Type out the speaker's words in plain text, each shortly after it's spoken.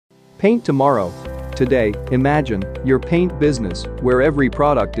Paint tomorrow. Today, imagine your paint business where every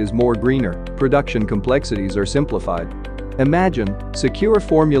product is more greener, production complexities are simplified. Imagine secure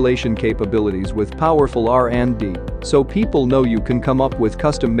formulation capabilities with powerful R&D so people know you can come up with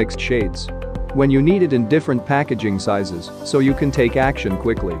custom mixed shades when you need it in different packaging sizes so you can take action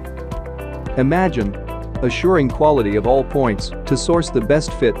quickly. Imagine assuring quality of all points to source the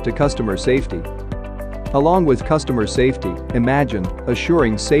best fit to customer safety. Along with customer safety, imagine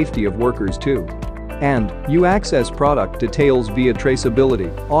assuring safety of workers too. And you access product details via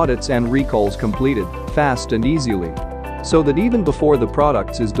traceability, audits and recalls completed fast and easily. So that even before the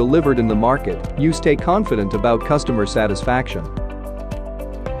products is delivered in the market, you stay confident about customer satisfaction.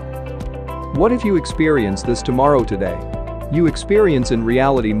 What if you experience this tomorrow today? You experience in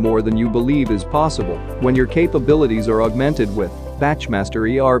reality more than you believe is possible when your capabilities are augmented with Batchmaster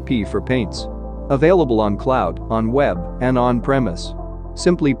ERP for paints. Available on cloud, on web, and on premise.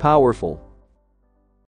 Simply powerful.